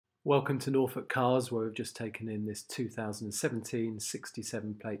Welcome to Norfolk Cars, where we've just taken in this 2017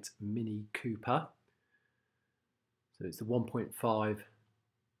 67 plate Mini Cooper. So it's the 1.5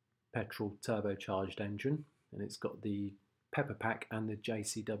 petrol turbocharged engine, and it's got the Pack and the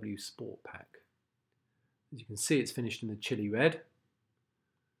JCW Sportpack. As you can see, it's finished in the chili red.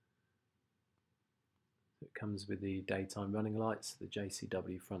 It comes with the daytime running lights, the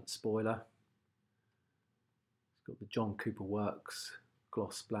JCW front spoiler. It's got the John Cooper Works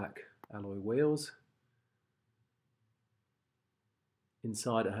gloss black alloy wheels.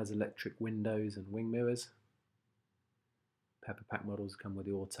 Inside it has electric windows and wing mirrors. Pack models come with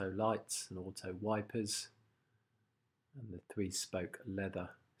the auto lights and auto wipers and the 3-spoke leather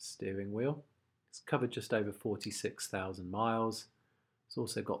steering wheel. It's covered just over 46,000 miles. It's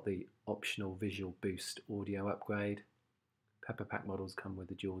also got the optional visual boost audio upgrade. Pack models come with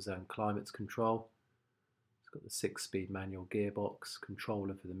the dual zone climate control. Got the 6-speed manual gearbox,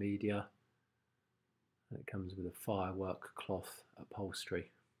 controller for the media, and it comes with a firework cloth upholstery.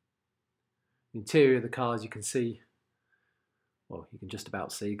 The interior of the car, as you can see, well, you can just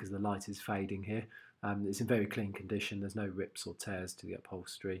about see because the light is fading here. It's in very clean condition. There's no rips or tears to the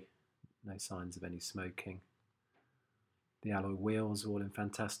upholstery, no signs of any smoking. The alloy wheels are all in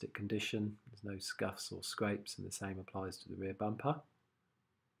fantastic condition. There's no scuffs or scrapes, and the same applies to the rear bumper.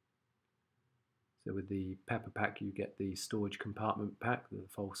 So with the Pack, you get the storage compartment pack with a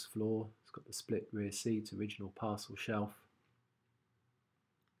false floor. It's got the split rear seat, original parcel shelf.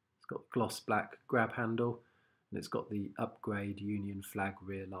 It's got gloss black grab handle, and it's got the upgrade Union flag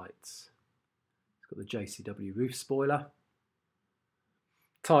rear lights. It's got the JCW roof spoiler.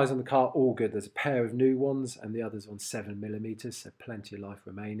 Tyres on the car all good. There's a pair of new ones and the others on 7mm, so plenty of life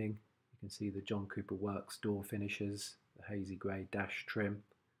remaining. You can see the John Cooper Works door finishes, the hazy grey dash trim.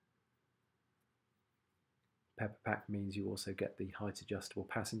 Pack means you also get the height adjustable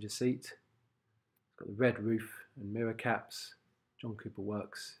passenger seat. It's got the red roof and mirror caps, John Cooper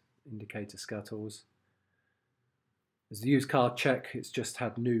Works indicator scuttles. As the used car check, it's just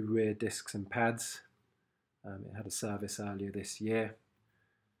had new rear discs and pads. It had a service earlier this year.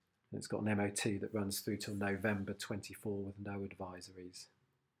 And it's got an MOT that runs through till November 24 with no advisories.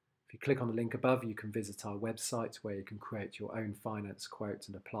 If you click on the link above, you can visit our website where you can create your own finance quote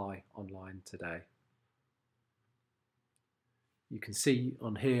and apply online today. You can see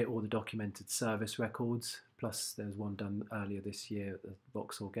on here all the documented service records, plus there's one done earlier this year at the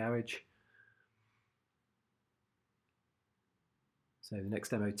Vauxhall garage. So the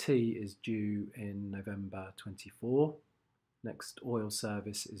next MOT is due in November 24. Next oil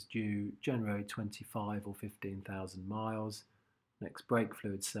service is due January 25 or 15,000 miles. Next brake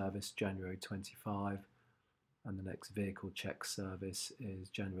fluid service January 25. And the next vehicle check service is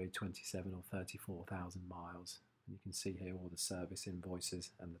January 27 or 34,000 miles. You can see here all the service invoices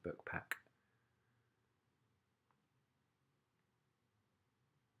and the book pack.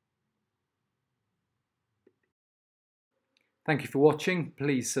 Thank you for watching.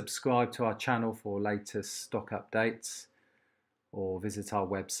 Please subscribe to our channel for latest stock updates or visit our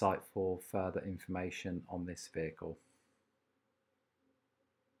website for further information on this vehicle.